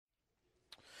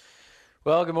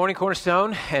Well, good morning,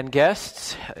 Cornerstone and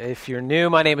guests. If you're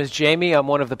new, my name is Jamie. I'm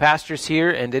one of the pastors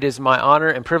here, and it is my honor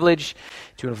and privilege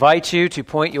to invite you to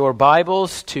point your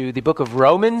Bibles to the book of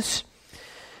Romans,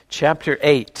 chapter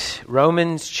 8.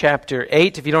 Romans, chapter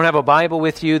 8. If you don't have a Bible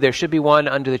with you, there should be one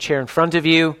under the chair in front of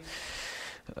you.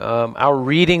 Our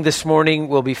reading this morning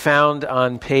will be found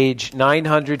on page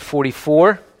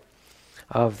 944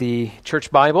 of the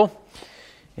Church Bible.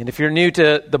 And if you're new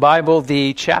to the Bible,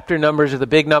 the chapter numbers are the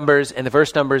big numbers and the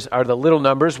verse numbers are the little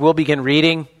numbers. We'll begin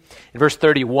reading in verse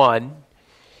 31,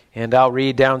 and I'll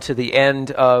read down to the end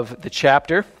of the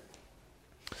chapter.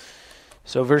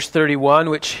 So verse 31,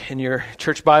 which in your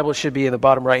church Bible should be in the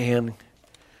bottom right-hand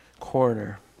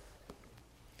corner.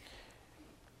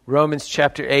 Romans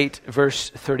chapter 8, verse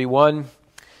 31.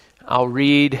 I'll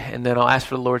read, and then I'll ask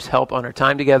for the Lord's help on our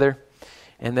time together.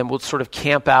 And then we'll sort of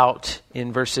camp out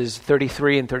in verses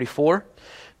 33 and 34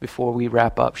 before we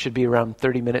wrap up. Should be around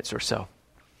 30 minutes or so.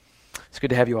 It's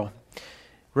good to have you all.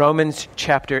 Romans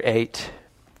chapter 8.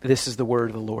 This is the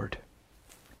word of the Lord.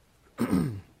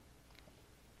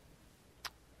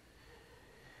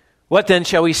 What then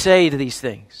shall we say to these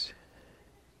things?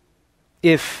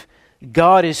 If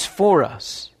God is for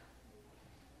us,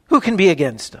 who can be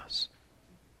against us?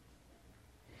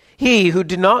 He who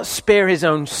did not spare his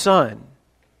own son,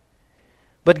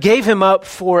 but gave him up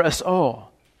for us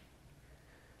all,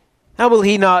 how will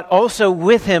he not also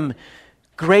with him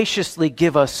graciously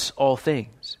give us all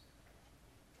things?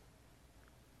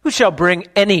 Who shall bring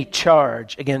any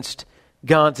charge against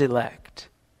God's elect?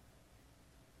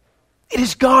 It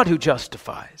is God who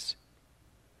justifies.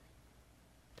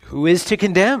 Who is to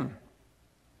condemn?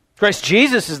 Christ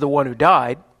Jesus is the one who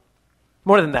died.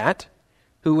 More than that,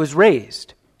 who was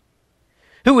raised,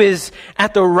 who is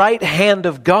at the right hand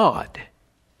of God,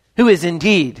 who is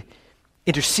indeed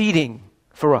interceding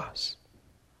for us.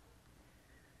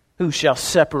 Who shall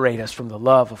separate us from the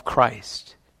love of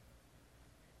Christ?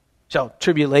 Shall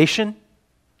tribulation,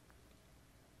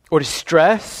 or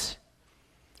distress,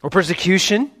 or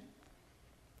persecution,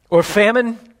 or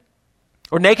famine,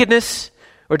 or nakedness,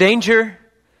 or danger,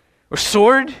 or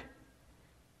sword?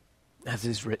 As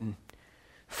is written,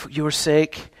 for your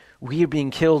sake we are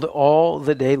being killed all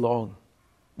the day long.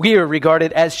 We are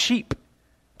regarded as sheep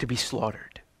to be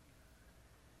slaughtered.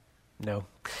 No.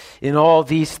 In all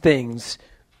these things,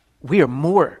 we are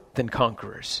more than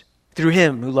conquerors through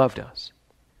him who loved us.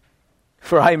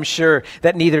 For I am sure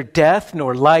that neither death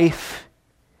nor life,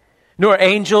 nor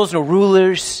angels nor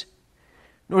rulers,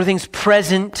 nor things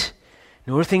present,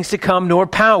 nor things to come, nor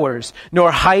powers,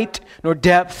 nor height, nor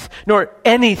depth, nor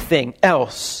anything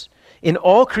else in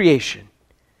all creation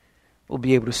will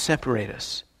be able to separate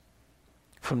us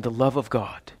from the love of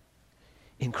God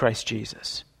in Christ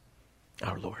Jesus,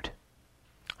 our Lord.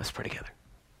 Let's pray together.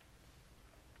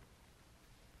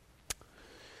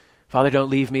 Father,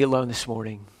 don't leave me alone this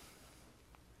morning.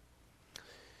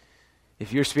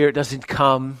 If your Spirit doesn't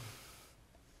come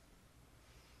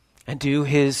and do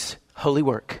his holy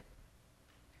work,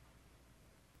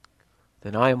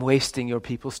 then I am wasting your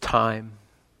people's time.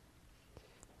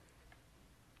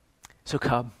 So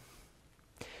come,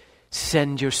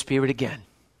 send your Spirit again,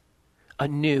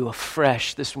 anew,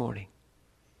 afresh this morning.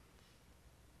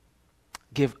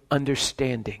 Give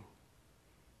understanding.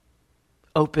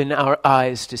 Open our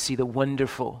eyes to see the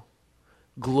wonderful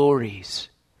glories,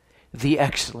 the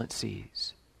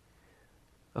excellencies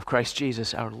of Christ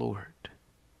Jesus our Lord.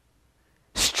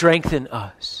 Strengthen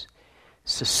us,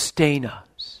 sustain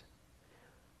us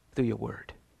through your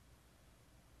word.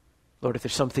 Lord, if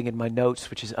there's something in my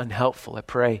notes which is unhelpful, I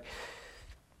pray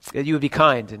that you would be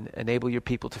kind and enable your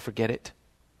people to forget it.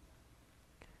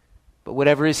 But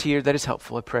whatever is here that is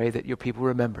helpful, I pray that your people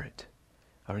remember it,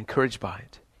 are encouraged by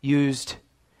it, used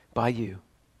by you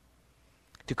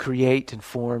to create and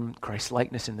form Christ's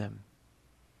likeness in them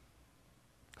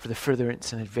for the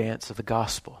furtherance and advance of the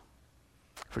gospel.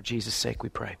 For Jesus' sake we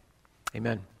pray.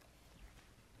 Amen.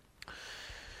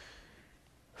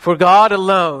 For God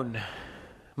alone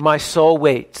my soul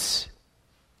waits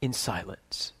in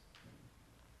silence.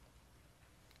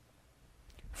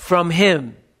 From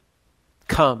him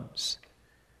comes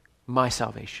my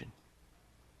salvation.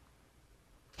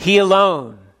 He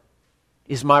alone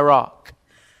is my rock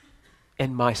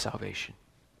and my salvation,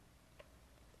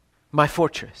 my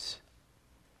fortress.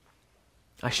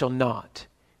 I shall not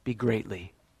be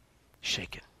greatly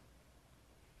shaken.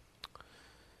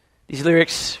 These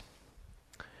lyrics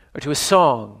are to a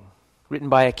song written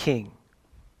by a king.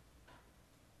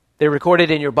 They're recorded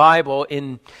in your Bible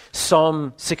in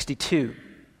Psalm 62.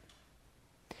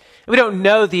 We don't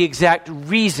know the exact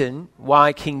reason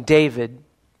why King David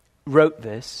wrote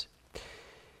this,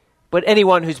 But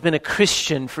anyone who's been a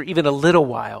Christian for even a little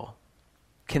while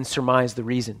can surmise the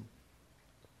reason.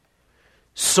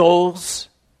 Souls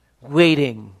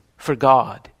waiting for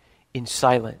God in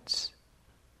silence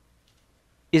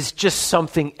is just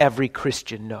something every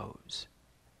Christian knows.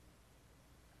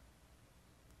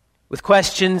 With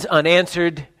questions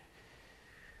unanswered,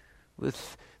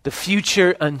 with the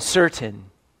future uncertain,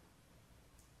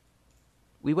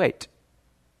 we wait.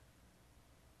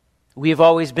 We have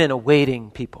always been a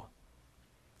waiting people.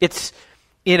 It's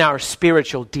in our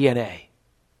spiritual DNA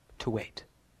to wait.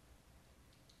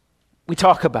 We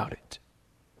talk about it.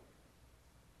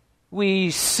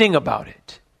 We sing about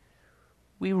it.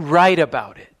 We write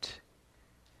about it.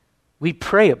 We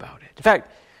pray about it. In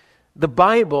fact, the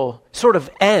Bible sort of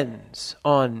ends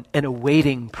on an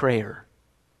awaiting prayer.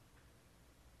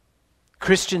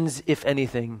 Christians, if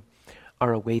anything,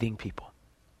 are a waiting people.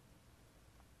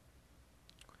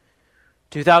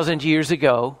 2,000 years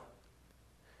ago,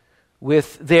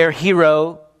 with their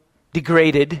hero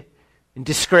degraded and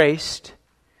disgraced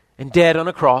and dead on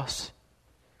a cross,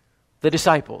 the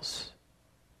disciples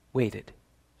waited.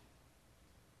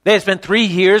 They had spent 3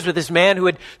 years with this man who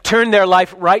had turned their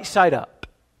life right side up,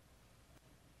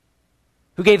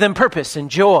 who gave them purpose and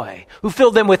joy, who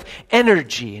filled them with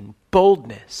energy and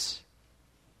boldness.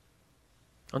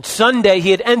 On Sunday,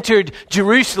 he had entered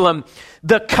Jerusalem,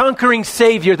 the conquering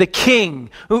Savior, the King,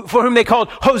 for whom they called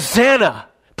Hosanna.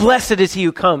 Blessed is he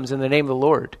who comes in the name of the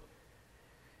Lord.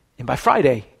 And by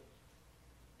Friday,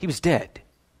 he was dead.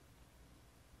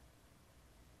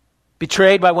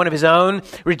 Betrayed by one of his own,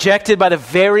 rejected by the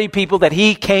very people that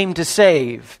he came to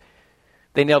save,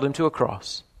 they nailed him to a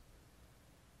cross.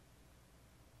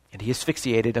 And he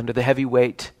asphyxiated under the heavy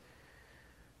weight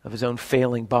of his own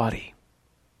failing body.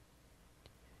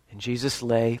 And Jesus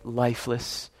lay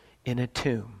lifeless in a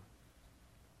tomb,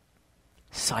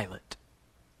 silent,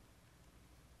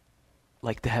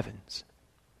 like the heavens.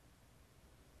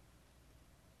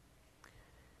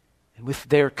 And with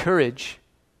their courage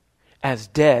as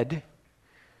dead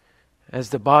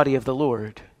as the body of the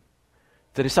Lord,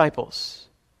 the disciples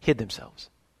hid themselves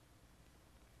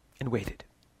and waited.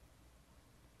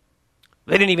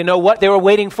 They didn't even know what they were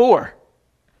waiting for.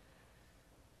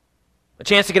 A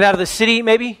chance to get out of the city,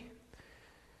 maybe?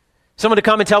 Someone to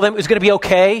come and tell them it was going to be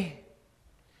okay?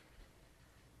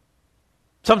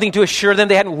 Something to assure them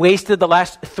they hadn't wasted the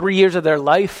last 3 years of their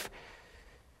life?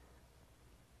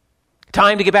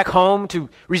 Time to get back home, to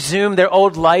resume their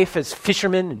old life as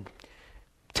fishermen and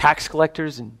tax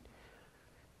collectors and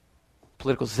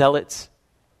political zealots?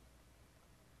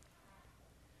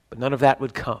 But none of that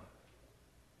would come.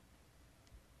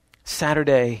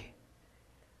 Saturday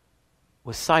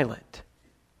was silent.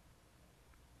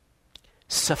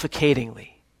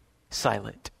 Suffocatingly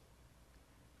silent.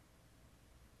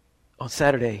 On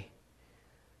Saturday,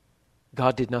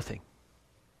 God did nothing.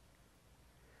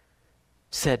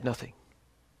 Said nothing.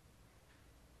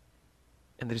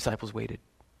 And the disciples waited.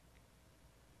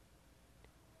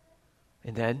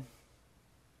 And then,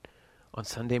 on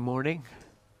Sunday morning,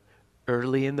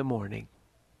 early in the morning,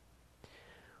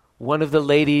 one of the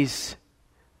ladies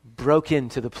broke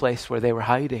into the place where they were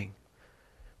hiding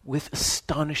with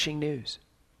astonishing news.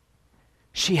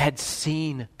 She had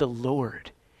seen the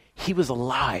Lord. He was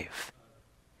alive.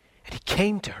 And he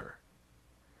came to her.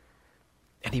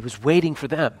 And he was waiting for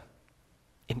them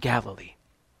in Galilee.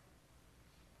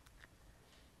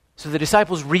 So the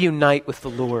disciples reunite with the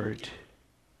Lord.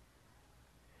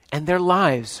 And their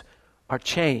lives are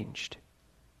changed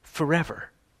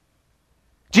forever.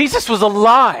 Jesus was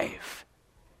alive.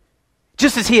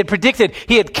 Just as he had predicted,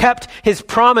 he had kept his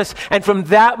promise. And from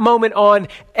that moment on,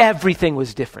 everything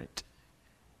was different.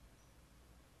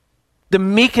 The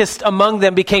meekest among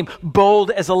them became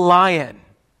bold as a lion.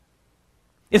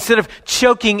 Instead of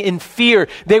choking in fear,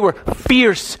 they were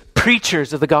fierce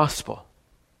preachers of the gospel.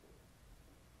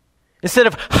 Instead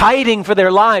of hiding for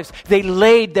their lives, they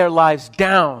laid their lives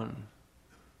down.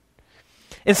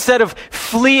 Instead of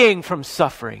fleeing from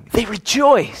suffering, they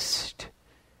rejoiced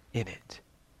in it.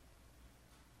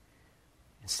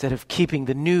 Instead of keeping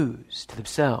the news to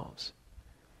themselves,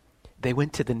 they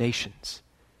went to the nations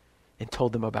and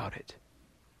told them about it.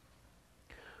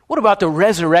 What about the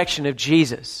resurrection of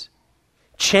Jesus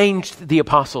changed the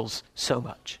apostles so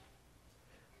much?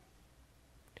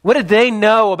 What did they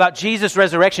know about Jesus'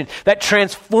 resurrection that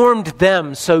transformed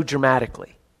them so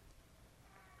dramatically?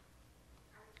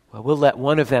 Well, we'll let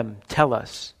one of them tell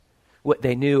us what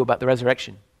they knew about the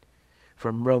resurrection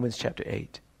from Romans chapter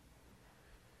 8.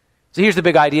 So here's the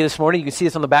big idea this morning. You can see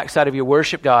this on the back side of your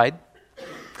worship guide.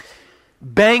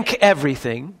 Bank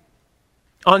everything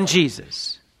on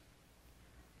Jesus.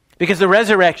 Because the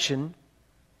resurrection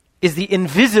is the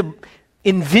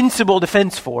invincible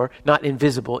defense for, not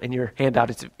invisible, in your handout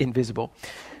it's invisible,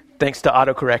 thanks to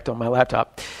autocorrect on my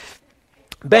laptop.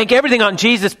 Bank everything on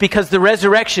Jesus because the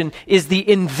resurrection is the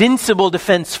invincible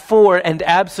defense for and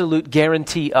absolute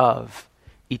guarantee of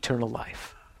eternal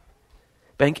life.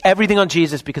 Bank everything on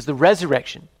Jesus because the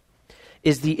resurrection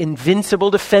is the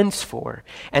invincible defense for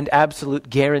and absolute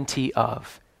guarantee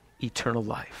of eternal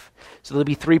life. So there'll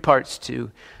be three parts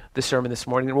to the sermon this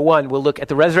morning. Number one, we'll look at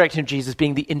the resurrection of Jesus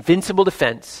being the invincible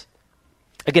defense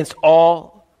against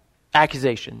all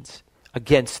accusations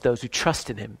against those who trust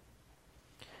in him.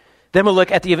 Then we'll look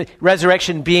at the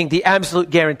resurrection being the absolute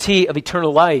guarantee of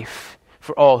eternal life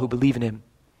for all who believe in him.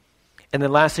 And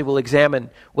then lastly, we'll examine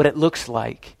what it looks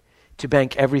like to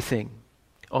bank everything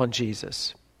on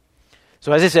Jesus.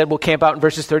 So as I said, we'll camp out in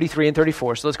verses 33 and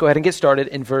 34. So let's go ahead and get started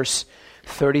in verse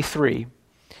 33.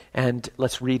 And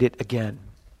let's read it again.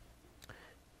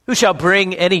 Who shall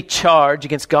bring any charge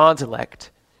against God's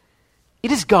elect?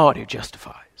 It is God who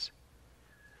justifies.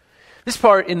 This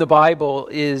part in the Bible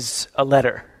is a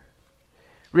letter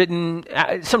written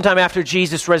sometime after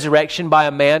Jesus' resurrection by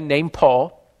a man named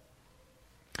Paul,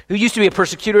 who used to be a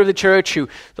persecutor of the church, who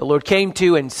the Lord came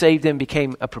to and saved him,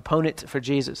 became a proponent for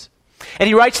Jesus. And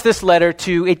he writes this letter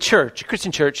to a church, a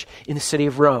Christian church in the city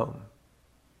of Rome,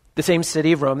 the same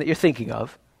city of Rome that you're thinking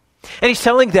of. And he's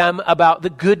telling them about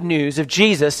the good news of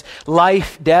Jesus'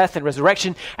 life, death, and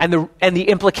resurrection, and the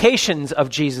implications of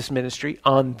Jesus' ministry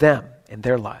on them and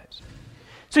their lives.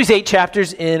 So he's 8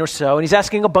 chapters in or so, and he's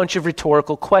asking a bunch of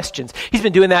rhetorical questions. He's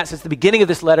been doing that since the beginning of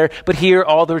this letter, but here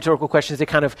all the rhetorical questions, they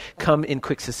kind of come in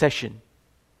quick succession.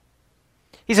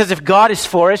 He says, if God is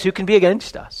for us, who can be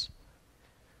against us?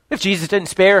 If Jesus didn't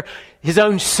spare his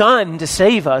own son to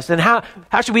save us, then how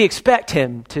should we expect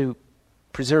him to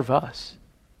preserve us?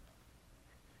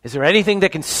 Is there anything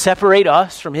that can separate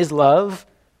us from his love?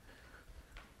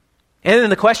 And then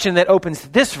the question that opens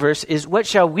this verse is, what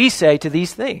shall we say to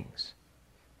these things?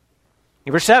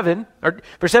 In verse 7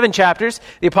 chapters,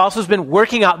 the apostle's been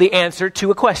working out the answer to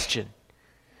a question.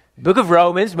 The book of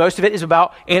Romans, most of it is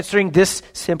about answering this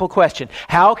simple question.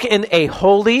 How can a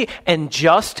holy and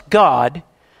just God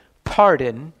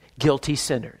pardon guilty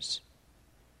sinners?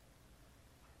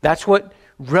 That's what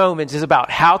Romans is about.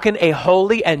 How can a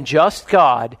holy and just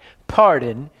God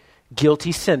pardon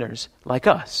guilty sinners like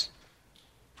us?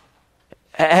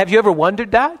 Have you ever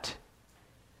wondered that?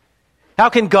 How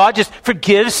can God just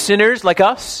forgive sinners like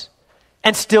us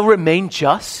and still remain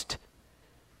just?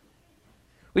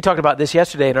 We talked about this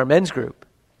yesterday in our men's group.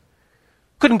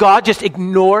 Couldn't God just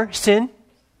ignore sin?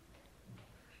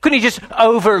 Couldn't he just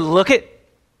overlook it?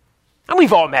 And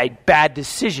we've all made bad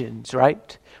decisions,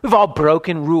 right? We've all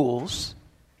broken rules.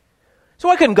 So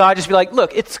why couldn't God just be like,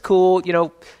 look, it's cool,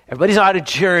 everybody's on a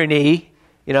journey,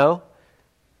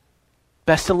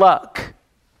 best of luck.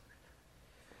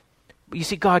 But you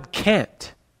see, God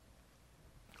can't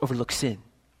overlook sin.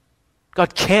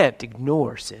 God can't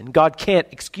ignore sin. God can't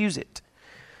excuse it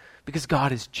because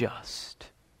God is just.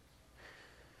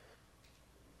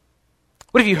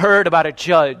 What have you heard about a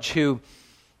judge who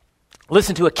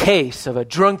listened to a case of a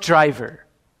drunk driver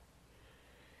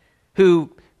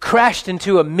who crashed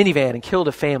into a minivan and killed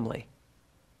a family?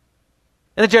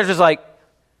 And the judge was like,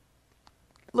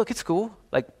 look, it's cool.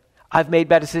 I've made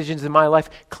bad decisions in my life.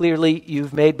 Clearly,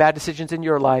 you've made bad decisions in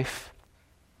your life.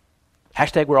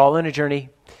 # we're all on a journey.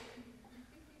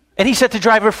 And he set the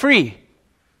driver free.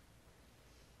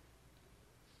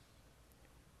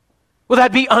 Well,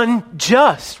 that'd be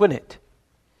unjust, wouldn't it?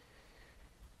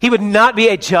 He would not be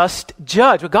a just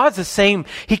judge. But God's the same.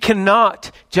 He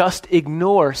cannot just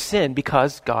ignore sin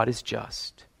because God is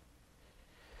just.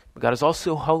 But God is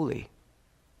also holy.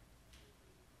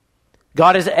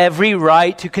 God has every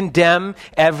right to condemn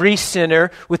every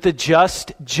sinner with the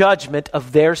just judgment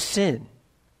of their sin.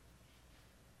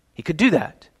 He could do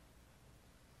that.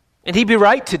 And he'd be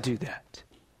right to do that.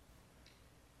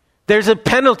 There's a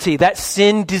penalty that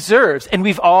sin deserves, and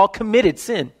we've all committed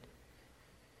sin.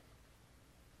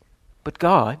 But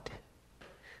God,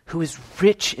 who is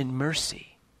rich in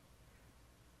mercy,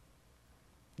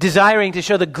 desiring to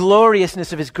show the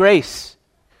gloriousness of his grace,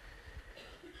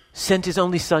 sent his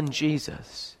only son,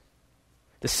 Jesus,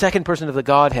 the second person of the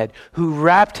Godhead, who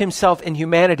wrapped himself in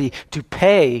humanity to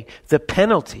pay the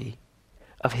penalty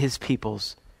of his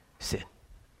people's sin.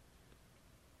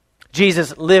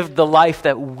 Jesus lived the life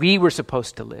that we were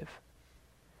supposed to live.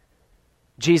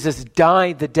 Jesus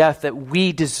died the death that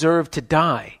we deserve to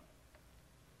die.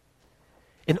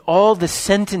 And all the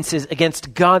sentences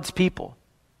against God's people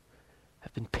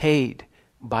have been paid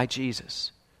by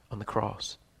Jesus on the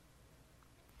cross.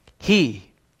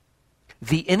 He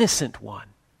the innocent one,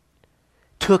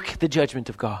 took the judgment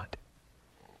of God.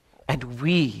 And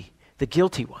we, the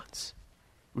guilty ones,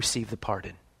 receive the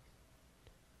pardon.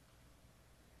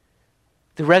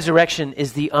 The resurrection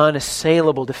is the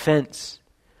unassailable defense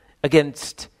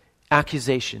against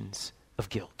accusations of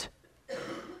guilt.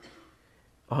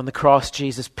 On the cross,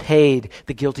 Jesus paid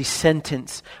the guilty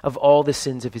sentence of all the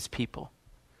sins of his people.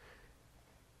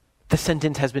 The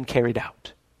sentence has been carried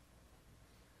out.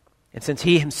 And since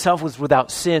he himself was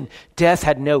without sin, death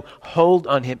had no hold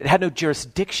on him. It had no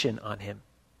jurisdiction on him.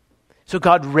 So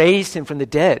God raised him from the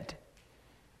dead.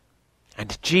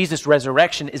 And Jesus'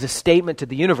 resurrection is a statement to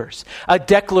the universe, a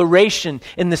declaration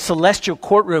in the celestial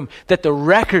courtroom that the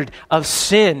record of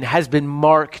sin has been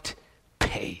marked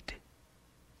paid.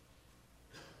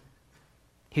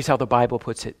 Here's how the Bible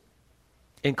puts it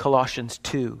in Colossians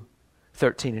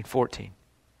 2:13 and 14.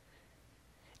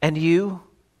 And you,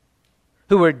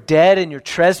 who were dead in your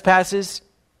trespasses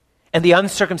and the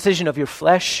uncircumcision of your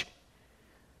flesh,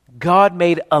 God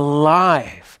made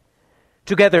alive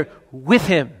together with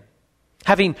him,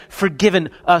 having forgiven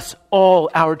us all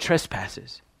our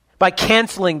trespasses by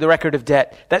canceling the record of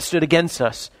debt that stood against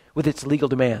us with its legal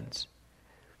demands.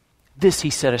 This he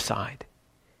set aside,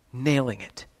 nailing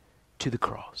it to the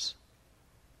cross.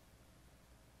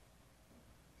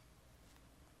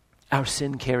 Our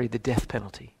sin carried the death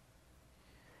penalty,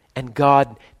 and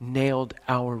God nailed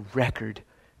our record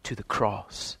to the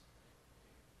cross.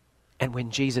 And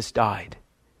when Jesus died,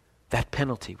 that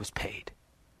penalty was paid.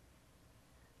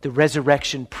 The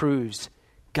resurrection proves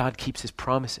God keeps his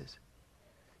promises.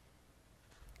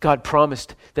 God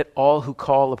promised that all who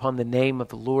call upon the name of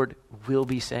the Lord will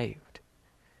be saved.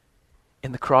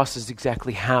 And the cross is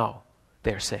exactly how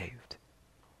they're saved.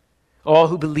 All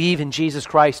who believe in Jesus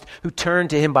Christ, who turn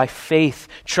to him by faith,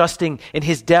 trusting in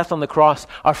his death on the cross,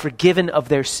 are forgiven of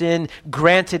their sin,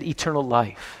 granted eternal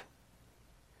life.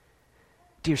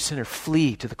 Dear sinner,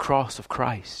 flee to the cross of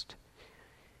Christ.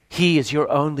 He is your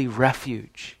only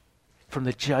refuge from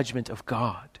the judgment of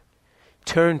God.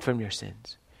 Turn from your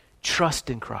sins. Trust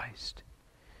in Christ.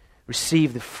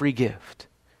 Receive the free gift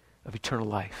of eternal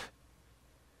life.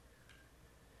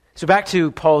 So back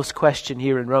to Paul's question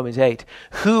here in Romans 8.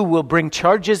 Who will bring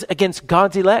charges against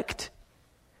God's elect?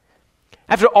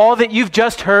 After all that you've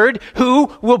just heard,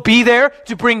 who will be there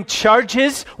to bring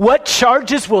charges? What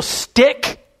charges will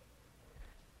stick?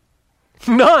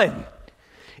 None.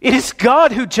 It is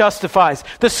God who justifies.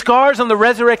 The scars on the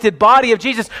resurrected body of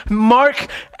Jesus mark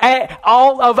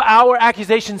all of our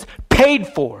accusations paid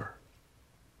for.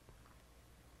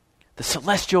 The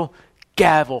celestial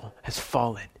gavel has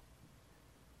fallen.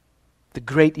 The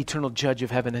great eternal judge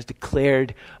of heaven has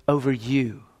declared over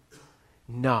you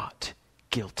not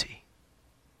guilty.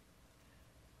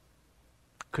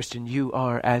 Christian, you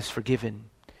are as forgiven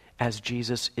as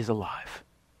Jesus is alive.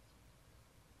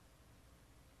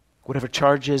 Whatever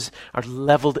charges are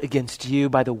leveled against you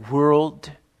by the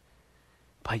world,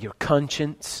 by your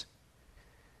conscience,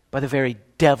 by the very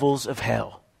devils of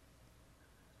hell,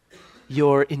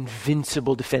 your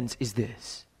invincible defense is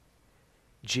this: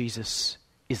 Jesus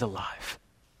is alive.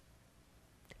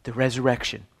 The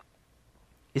resurrection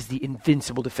is the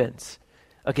invincible defense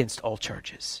against all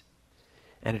charges.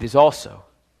 And it is also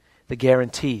the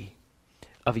guarantee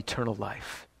of eternal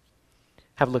life.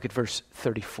 Have a look at verse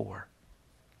 34.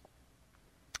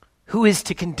 Who is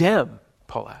to condemn?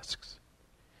 Paul asks.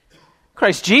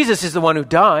 Christ Jesus is the one who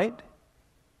died.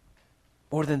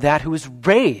 More than that, who is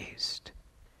raised,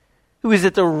 who is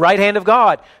at the right hand of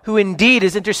God, who indeed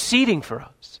is interceding for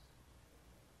us.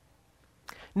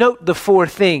 Note the four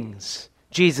things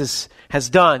Jesus has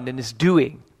done and is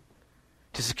doing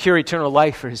to secure eternal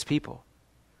life for his people.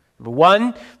 Number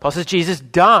one, Paul says Jesus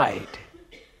died.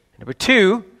 Number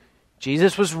two,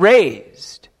 Jesus was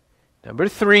raised. Number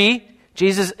three,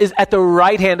 Jesus is at the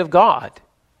right hand of God.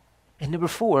 And number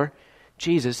four,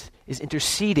 Jesus is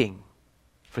interceding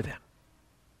for them.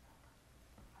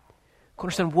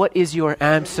 Cornerstone, what is your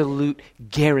absolute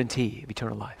guarantee of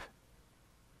eternal life?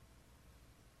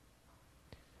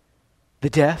 The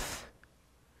death,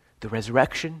 the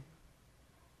resurrection,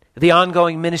 the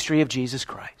ongoing ministry of Jesus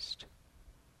Christ.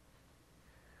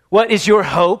 What is your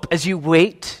hope as you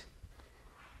wait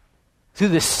through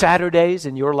the Saturdays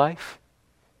in your life?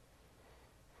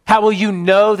 How will you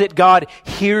know that God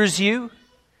hears you?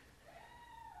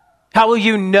 How will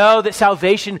you know that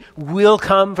salvation will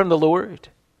come from the Lord?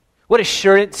 What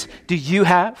assurance do you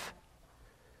have?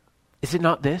 Is it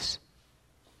not this?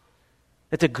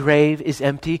 That the grave is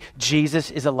empty,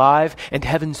 Jesus is alive, and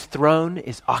heaven's throne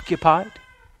is occupied?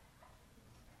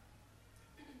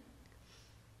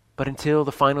 But until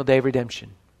the final day of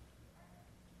redemption,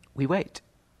 we wait.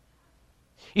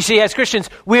 You see, as Christians,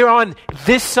 we're on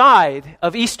this side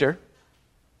of Easter,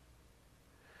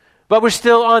 but we're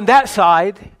still on that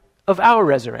side of our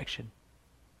resurrection.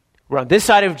 We're on this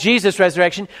side of Jesus'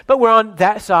 resurrection, but we're on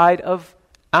that side of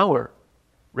our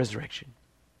resurrection.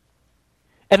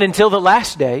 And until the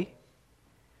last day,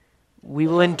 we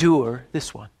will endure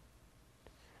this one.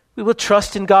 We will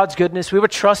trust in God's goodness. We will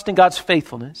trust in God's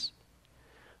faithfulness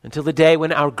until the day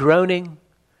when our groaning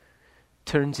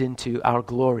turns into our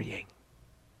glorying.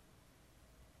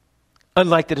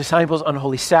 Unlike the disciples on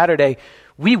Holy Saturday,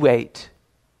 we wait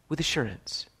with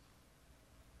assurance.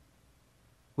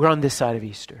 We're on this side of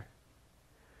Easter.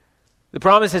 The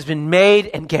promise has been made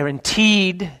and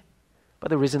guaranteed by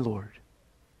the risen Lord.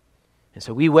 And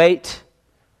so we wait,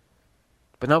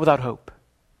 but not without hope.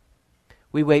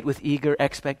 We wait with eager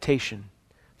expectation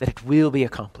that it will be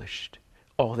accomplished,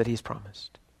 all that He's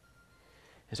promised.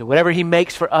 And so whatever He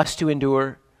makes for us to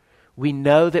endure, we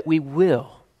know that we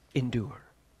will endure.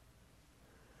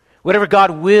 Whatever God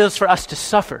wills for us to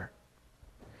suffer,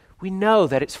 we know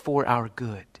that it's for our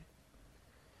good.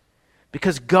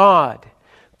 Because God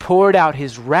poured out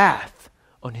His wrath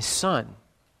on His Son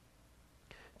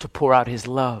to pour out His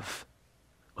love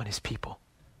on His people.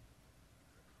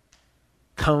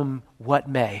 Come what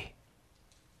may,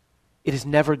 it is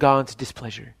never God's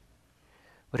displeasure,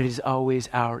 but it is always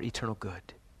our eternal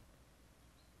good.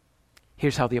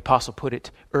 Here's how the apostle put it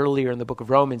earlier in the book of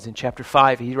Romans in chapter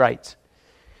 5. He writes,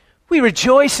 "We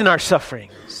rejoice in our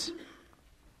sufferings.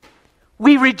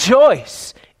 We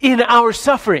rejoice in our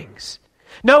sufferings,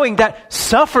 knowing that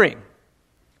suffering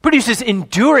produces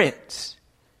endurance,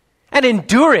 and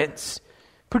endurance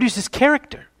produces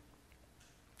character,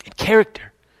 and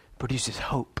character produces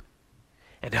hope,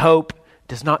 and hope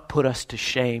does not put us to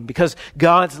shame, because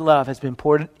God's love has been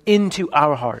poured into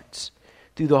our hearts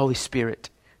through the Holy Spirit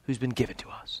who's been given to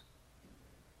us."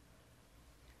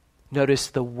 Notice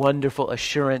the wonderful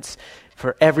assurance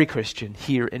for every Christian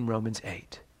here in Romans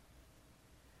 8.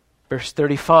 Verse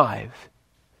 35,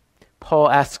 Paul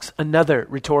asks another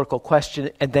rhetorical question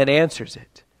and then answers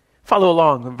it. Follow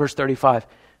along in verse 35.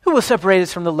 Who will separate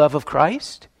us from the love of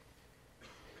Christ?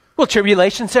 Will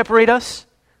tribulation separate us?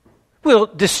 Will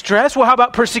distress? Well, how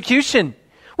about persecution?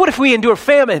 What if we endure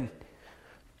famine?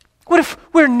 What if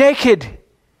we're naked?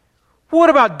 What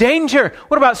about danger?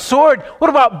 What about sword? What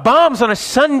about bombs on a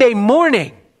Sunday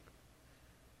morning?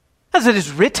 As it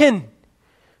is written,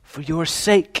 for your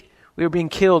sake we are being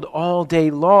killed all day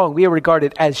long. We are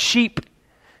regarded as sheep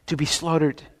to be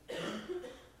slaughtered.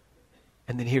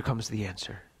 And then here comes the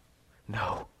answer.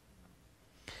 No.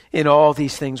 In all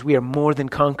these things we are more than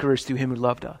conquerors through Him who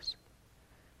loved us.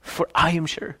 For I am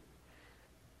sure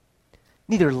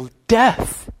neither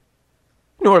death,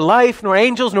 nor life, nor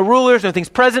angels, nor rulers, nor things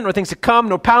present, nor things to come,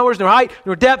 nor powers, nor height,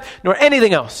 nor depth, nor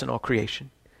anything else in all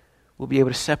creation will be able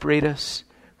to separate us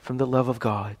from the love of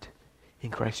God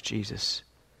in Christ Jesus,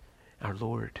 our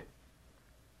Lord.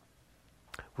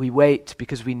 We wait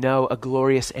because we know a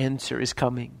glorious answer is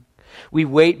coming. We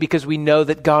wait because we know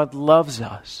that God loves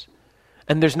us,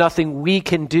 and there's nothing we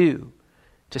can do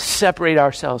to separate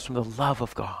ourselves from the love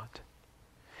of God.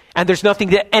 And there's nothing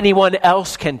that anyone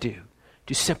else can do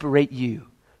to separate you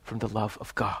from the love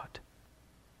of God.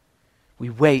 We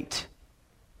wait,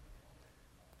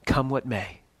 come what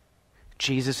may.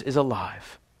 Jesus is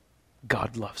alive.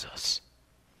 God loves us.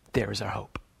 There is our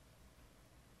hope.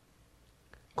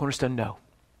 Cornerstone, no.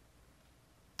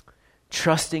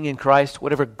 Trusting in Christ,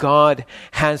 whatever God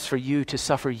has for you to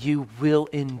suffer, you will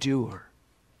endure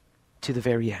to the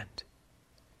very end.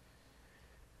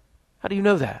 How do you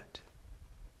know that?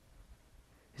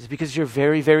 Is it because you're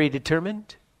very, very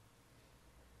determined?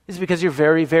 Is it because you're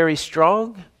very, very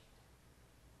strong?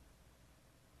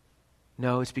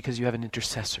 No, it's because you have an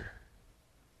intercessor.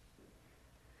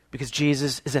 Because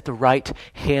Jesus is at the right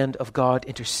hand of God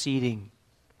interceding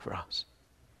for us.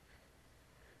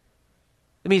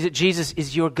 It means that Jesus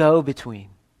is your go-between.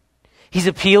 He's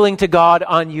appealing to God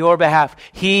on your behalf.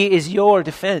 He is your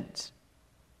defense.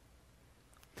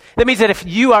 That means that if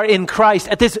you are in Christ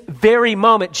at this very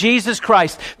moment, Jesus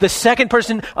Christ, the second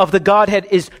person of the Godhead,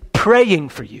 is praying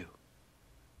for you.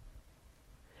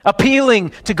 Appealing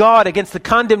to God against the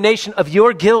condemnation of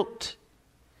your guilt.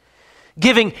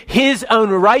 Giving His own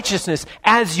righteousness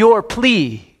as your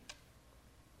plea.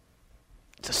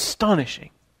 It's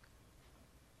astonishing.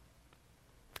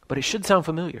 But it should sound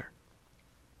familiar.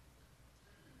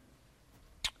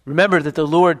 Remember that the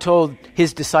Lord told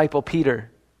His disciple Peter,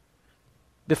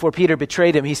 before Peter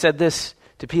betrayed Him, He said this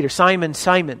to Peter, Simon,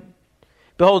 Simon,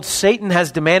 behold, Satan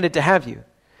has demanded to have you,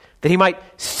 that he might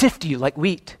sift you like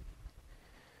wheat.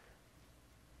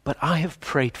 But I have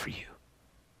prayed for you,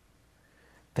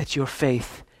 that your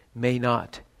faith may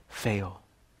not fail.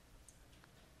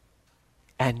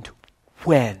 And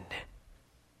when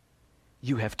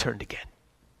you have turned again,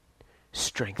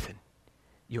 strengthen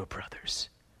your brothers.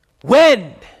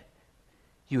 When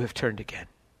you have turned again,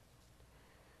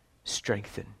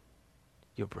 strengthen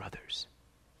your brothers.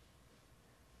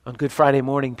 On Good Friday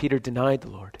morning, Peter denied the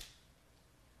Lord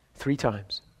 3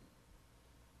 times.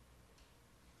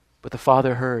 But the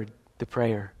Father heard the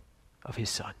prayer of his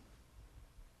Son.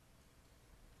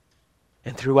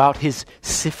 And throughout his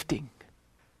sifting,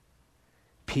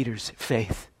 Peter's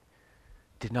faith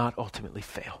did not ultimately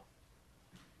fail.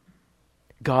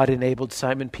 God enabled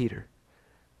Simon Peter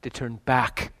to turn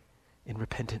back in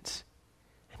repentance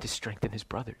and to strengthen his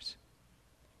brothers.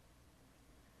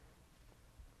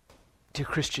 Dear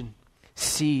Christian,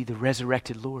 see the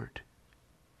resurrected Lord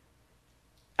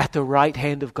at the right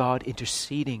hand of God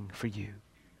interceding for you.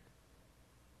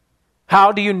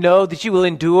 How do you know that you will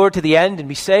endure to the end and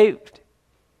be saved?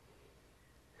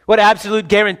 What absolute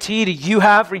guarantee do you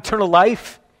have for eternal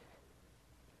life?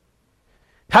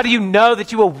 How do you know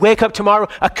that you will wake up tomorrow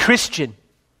a Christian?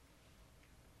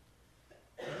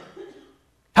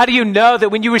 How do you know that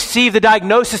when you receive the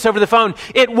diagnosis over the phone,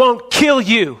 it won't kill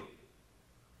you?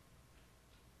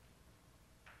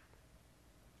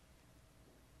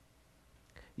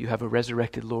 You have a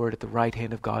resurrected Lord at the right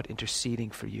hand of God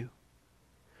interceding for you.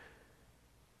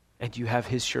 And you have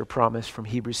his sure promise from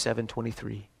Hebrews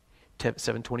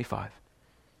 7:25.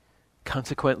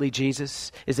 Consequently,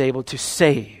 Jesus is able to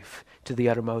save to the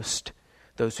uttermost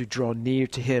those who draw near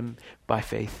to him by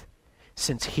faith,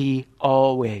 since he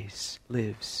always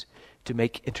lives to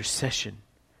make intercession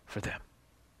for them.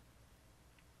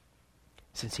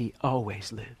 Since he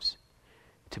always lives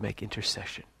to make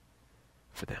intercession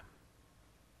for them.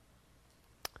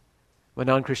 My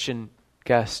non-Christian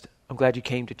guest, I'm glad you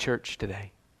came to church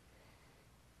today.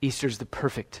 Easter's the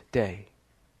perfect day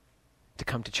to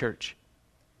come to church,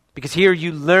 because here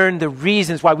you learn the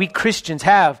reasons why we Christians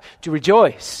have to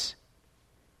rejoice.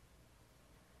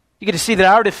 You get to see that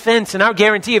our defense and our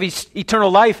guarantee of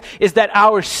eternal life is that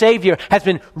our Savior has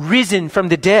been risen from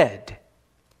the dead.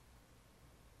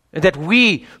 And that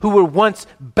we who were once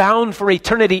bound for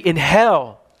eternity in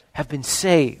hell have been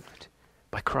saved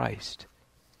by Christ.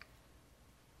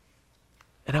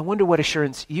 And I wonder what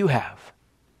assurance you have.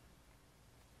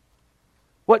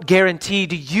 What guarantee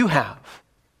do you have?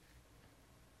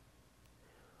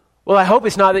 Well, I hope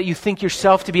it's not that you think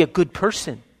yourself to be a good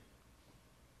person.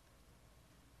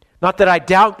 Not that I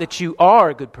doubt that you are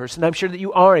a good person. I'm sure that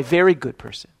you are a very good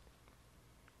person.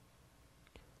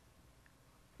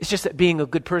 It's just that being a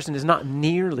good person is not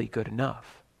nearly good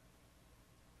enough.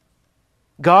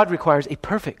 God requires a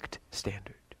perfect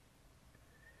standard.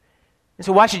 And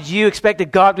so why should you expect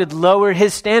that God would lower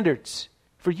his standards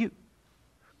for you?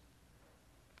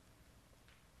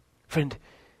 Friend,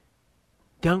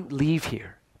 don't leave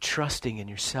here trusting in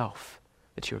yourself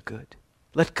that you're good.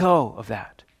 Let go of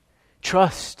that.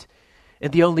 Trust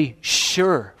in the only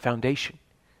sure foundation,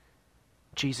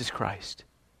 Jesus Christ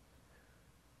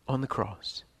on the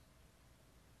cross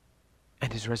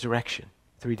and his resurrection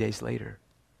 3 days later.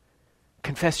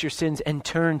 Confess your sins and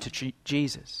turn to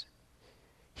Jesus.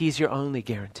 He's your only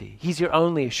guarantee. He's your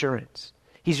only assurance.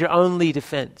 He's your only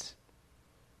defense.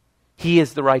 He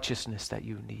is the righteousness that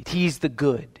you need. He's the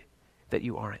good that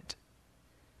you aren't.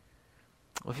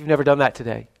 Well, if you've never done that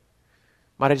today,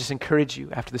 might I just encourage you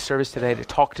after the service today to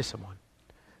talk to someone.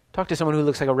 Talk to someone who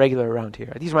looks like a regular around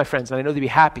here. These are my friends, and I know they'd be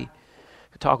happy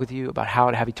to talk with you about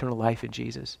how to have eternal life in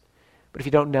Jesus. But if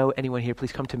you don't know anyone here,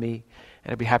 please come to me,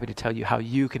 and I'd be happy to tell you how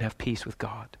you can have peace with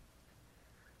God.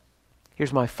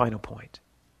 Here's my final point.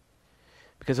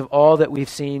 Because of all that we've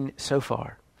seen so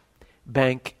far,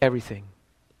 bank everything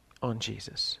on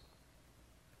Jesus.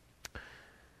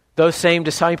 Those same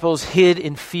disciples hid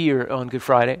in fear on Good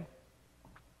Friday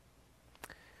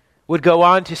would go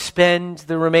on to spend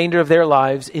the remainder of their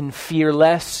lives in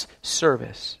fearless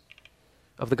service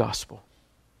of the gospel.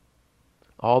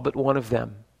 All but one of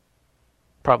them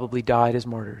probably died as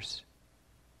martyrs.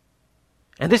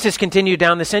 And this has continued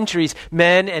down the centuries.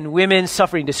 Men and women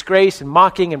suffering disgrace and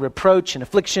mocking and reproach and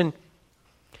affliction,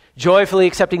 joyfully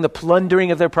accepting the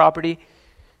plundering of their property,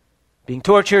 being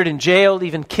tortured and jailed,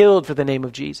 even killed for the name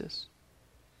of Jesus.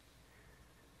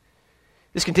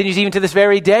 This continues even to this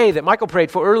very day that Michael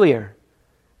prayed for earlier.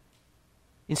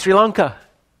 In Sri Lanka,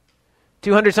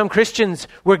 200 some Christians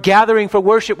were gathering for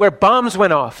worship where bombs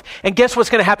went off. And guess what's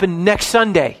going to happen next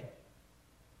Sunday?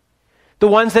 The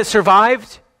ones that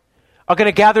survived are going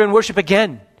to gather and worship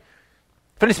again.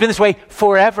 But it's been this way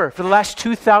forever, for the last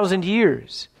 2,000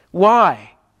 years.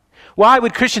 Why? Why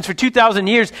would Christians for 2,000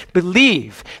 years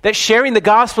believe that sharing the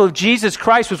gospel of Jesus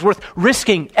Christ was worth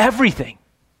risking everything?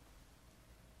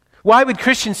 Why would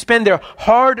Christians spend their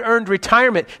hard-earned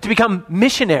retirement to become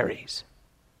missionaries?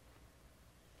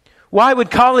 Why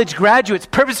would college graduates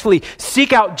purposefully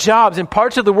seek out jobs in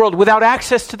parts of the world without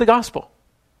access to the gospel?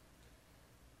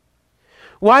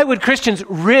 Why would Christians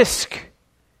risk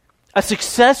a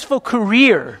successful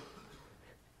career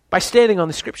by standing on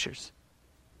the Scriptures?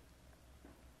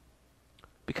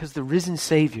 Because the risen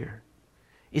Savior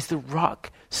is the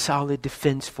rock-solid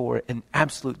defense for an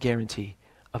absolute guarantee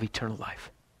of eternal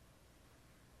life.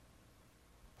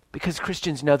 Because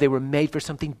Christians know they were made for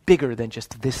something bigger than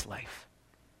just this life.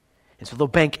 And so they'll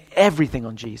bank everything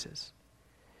on Jesus.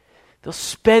 They'll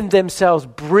spend themselves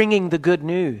bringing the good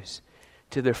news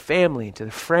to their family, to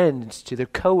their friends, to their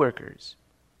coworkers,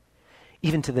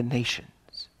 even to the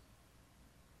nations.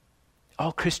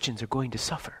 All Christians are going to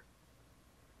suffer.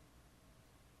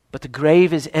 But the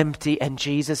grave is empty and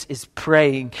Jesus is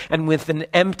praying. And with an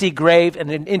empty grave and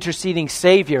an interceding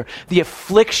Savior, the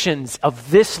afflictions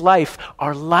of this life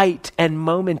are light and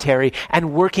momentary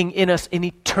and working in us an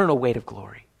eternal weight of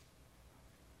glory.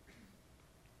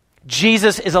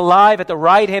 Jesus is alive at the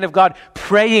right hand of God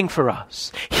praying for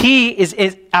us. He is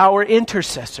our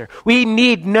intercessor. We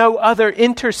need no other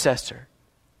intercessor.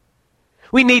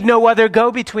 We need no other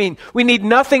go-between. We need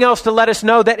nothing else to let us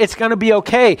know that it's going to be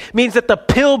okay. It means that the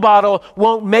pill bottle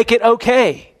won't make it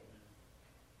okay.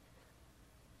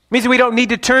 It means that we don't need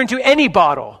to turn to any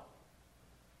bottle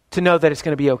to know that it's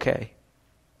going to be okay.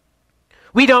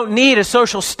 We don't need a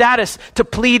social status to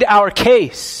plead our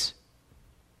case.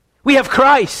 We have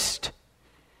Christ.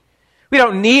 We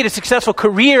don't need a successful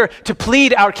career to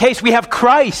plead our case. We have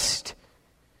Christ.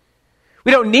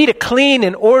 We don't need a clean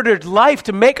and ordered life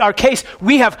to make our case.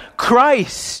 We have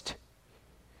Christ.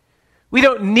 We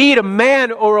don't need a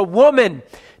man or a woman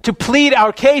to plead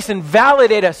our case and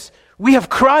validate us. We have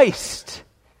Christ.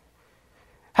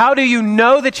 How do you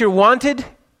know that you're wanted?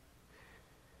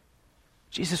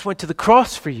 Jesus went to the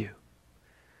cross for you.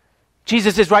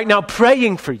 Jesus is right now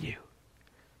praying for you.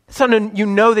 That's how you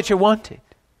know that you're wanted.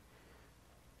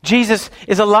 Jesus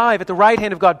is alive at the right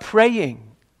hand of God praying.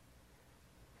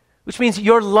 Which means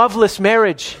your loveless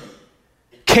marriage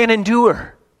can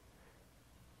endure.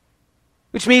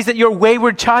 Which means that your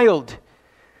wayward child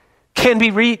can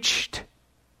be reached.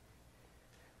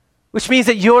 Which means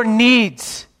that your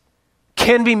needs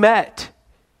can be met.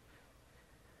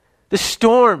 The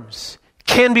storms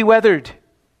can be weathered.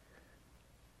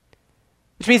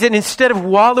 Which means that instead of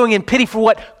wallowing in pity for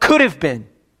what could have been,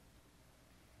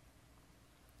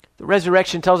 the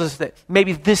resurrection tells us that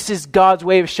maybe this is God's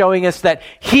way of showing us that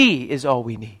He is all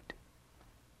we need.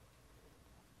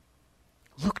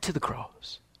 Look to the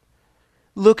cross.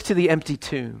 Look to the empty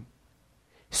tomb.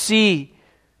 See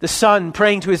the Son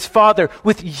praying to His Father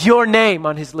with your name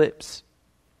on His lips.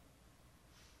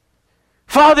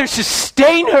 Father,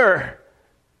 sustain her.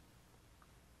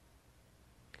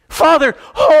 Father,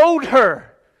 hold her.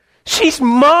 She's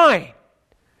mine.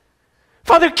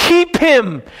 Father, keep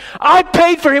him. I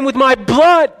paid for him with my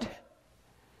blood.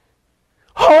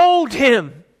 Hold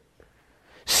him.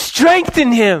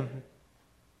 Strengthen him.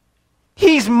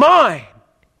 He's mine.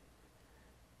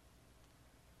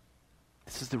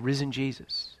 This is the risen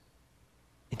Jesus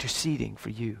interceding for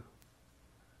you.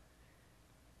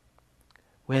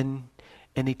 When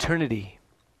an eternity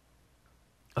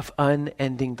of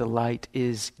unending delight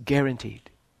is guaranteed,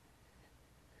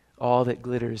 all that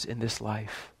glitters in this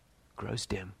life grows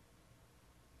dim.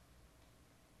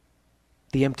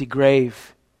 The empty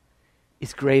grave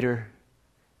is greater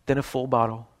than a full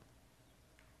bottle.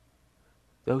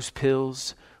 Those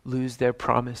pills lose their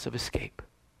promise of escape.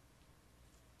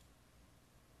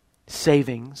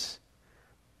 Savings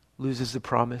loses the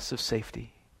promise of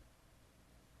safety.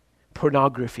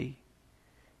 Pornography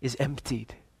is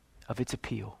emptied of its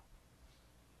appeal.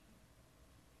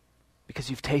 Because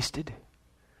you've tasted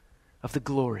of the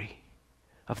glory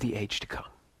of the age to come.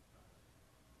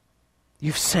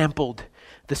 You've sampled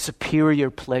the superior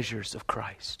pleasures of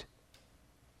Christ.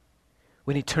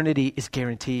 When eternity is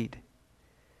guaranteed,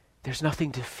 there's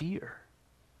nothing to fear.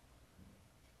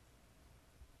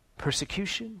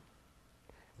 Persecution,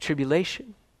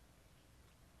 tribulation,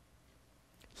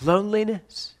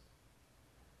 loneliness,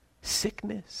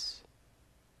 sickness,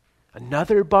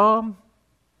 another bomb.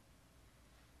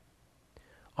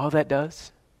 All that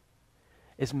does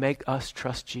is make us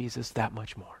trust Jesus that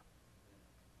much more.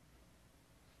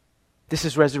 This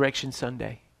is Resurrection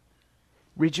Sunday.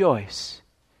 Rejoice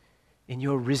in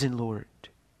your risen Lord.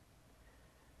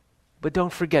 But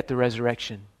don't forget the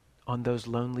resurrection on those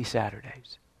lonely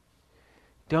Saturdays.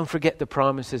 Don't forget the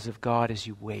promises of God as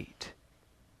you wait.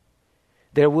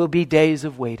 There will be days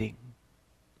of waiting.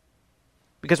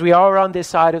 Because we are on this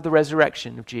side of the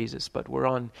resurrection of Jesus, but we're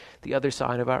on the other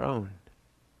side of our own.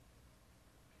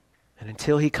 And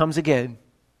until he comes again,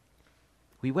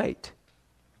 we wait.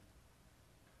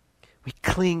 We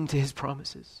cling to his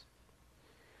promises,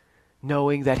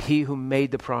 knowing that he who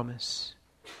made the promise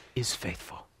is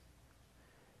faithful.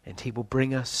 And he will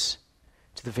bring us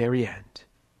to the very end.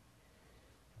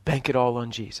 Bank it all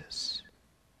on Jesus.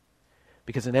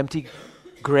 Because an empty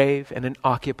grave and an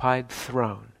occupied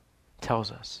throne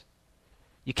tells us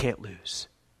you can't lose.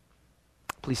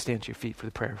 Please stand to your feet for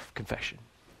the prayer of confession.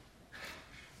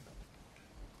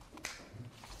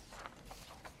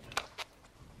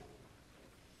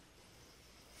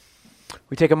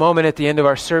 We take a moment at the end of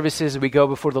our services and we go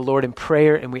before the Lord in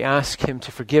prayer and we ask him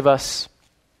to forgive us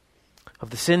of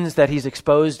the sins that he's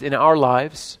exposed in our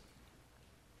lives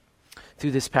through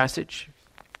this passage.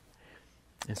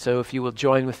 And so if you will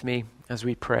join with me as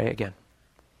we pray again.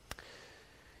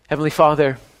 Heavenly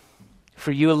Father,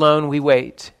 for you alone we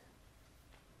wait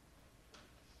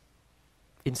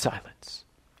in silence.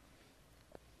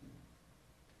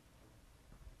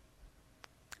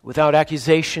 Without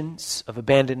accusations of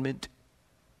abandonment,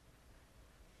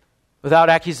 without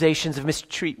accusations of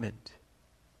mistreatment,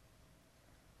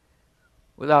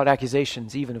 without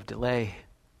accusations even of delay.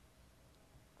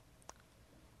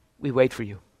 We wait for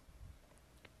you,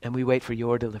 and we wait for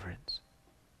your deliverance,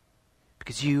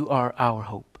 because you are our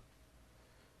hope.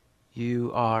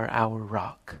 You are our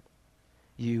rock.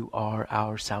 You are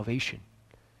our salvation.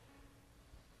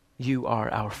 You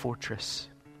are our fortress.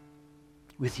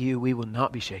 With you we will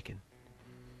not be shaken.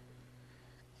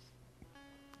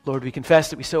 Lord, we confess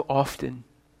that we so often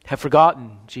have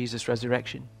forgotten Jesus'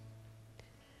 resurrection.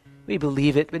 We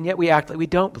believe it, and yet we act like we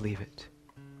don't believe it.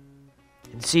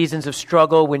 In seasons of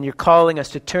struggle, when you're calling us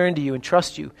to turn to you and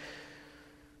trust you,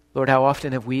 Lord, how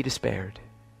often have we despaired,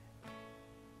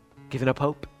 given up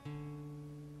hope?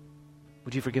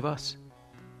 Would you forgive us?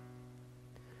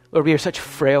 Lord, we are such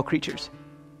frail creatures.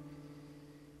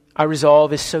 Our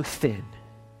resolve is so thin.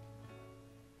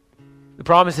 The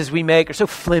promises we make are so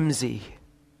flimsy.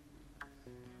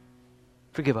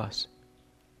 Forgive us.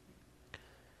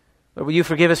 Lord, will you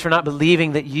forgive us for not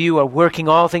believing that you are working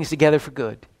all things together for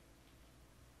good?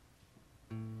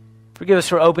 Forgive us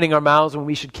for opening our mouths when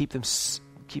we should keep them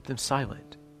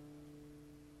silent.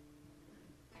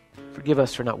 Forgive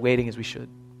us for not waiting as we should.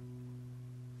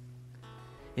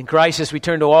 In crisis, we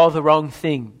turn to all the wrong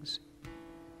things.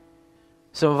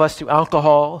 Some of us to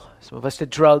alcohol, some of us to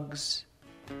drugs,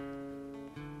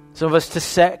 some of us to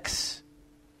sex,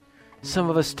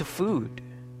 some of us to food.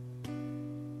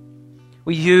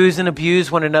 We use and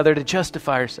abuse one another to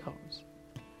justify ourselves.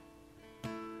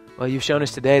 Well, you've shown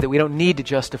us today that we don't need to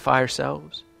justify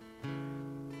ourselves.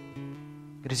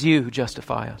 It is you who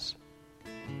justify us.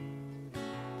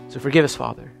 So forgive us,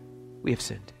 Father. We have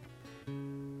sinned.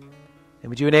 And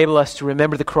would you enable us to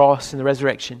remember the cross and the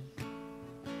resurrection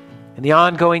and the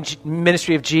ongoing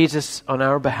ministry of Jesus on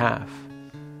our behalf.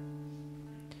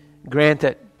 Grant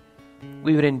that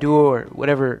we would endure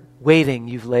whatever waiting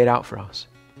you've laid out for us.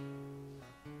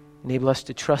 Enable us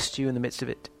to trust you in the midst of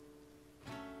it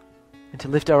and to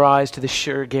lift our eyes to the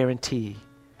sure guarantee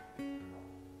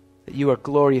that you are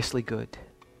gloriously good.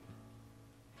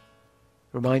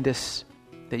 Remind us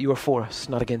that you are for us,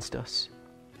 not against us.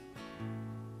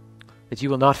 That you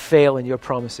will not fail in your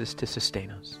promises to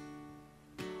sustain us.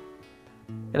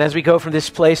 And as we go from this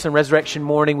place on resurrection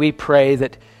morning, we pray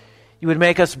that you would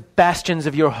make us bastions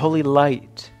of your holy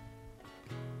light,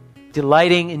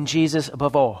 delighting in Jesus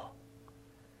above all,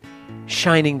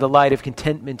 shining the light of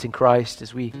contentment in Christ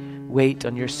as we wait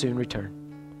on your soon return.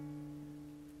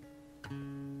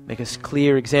 Make us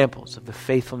clear examples of the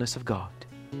faithfulness of God.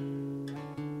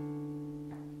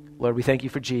 Lord, we thank you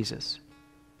for Jesus.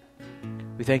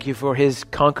 We thank you for his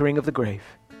conquering of the grave.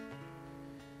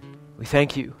 We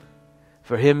thank you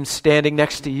for him standing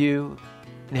next to you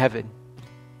in heaven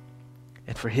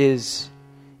and for his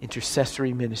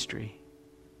intercessory ministry.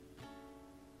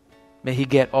 May he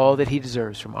get all that he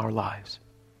deserves from our lives.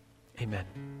 Amen.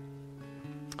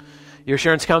 Your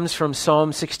assurance comes from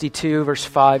Psalm 62, verse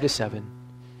 5 to 7.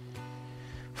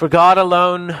 For God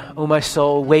alone, O my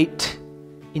soul, wait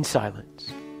in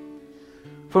silence.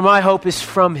 For my hope is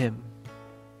from him.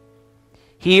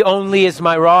 He only is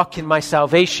my rock and my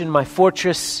salvation, my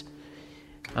fortress.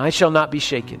 I shall not be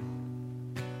shaken.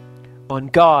 On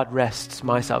God rests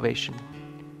my salvation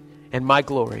and my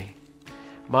glory.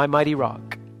 My mighty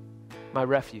rock, my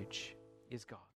refuge is God.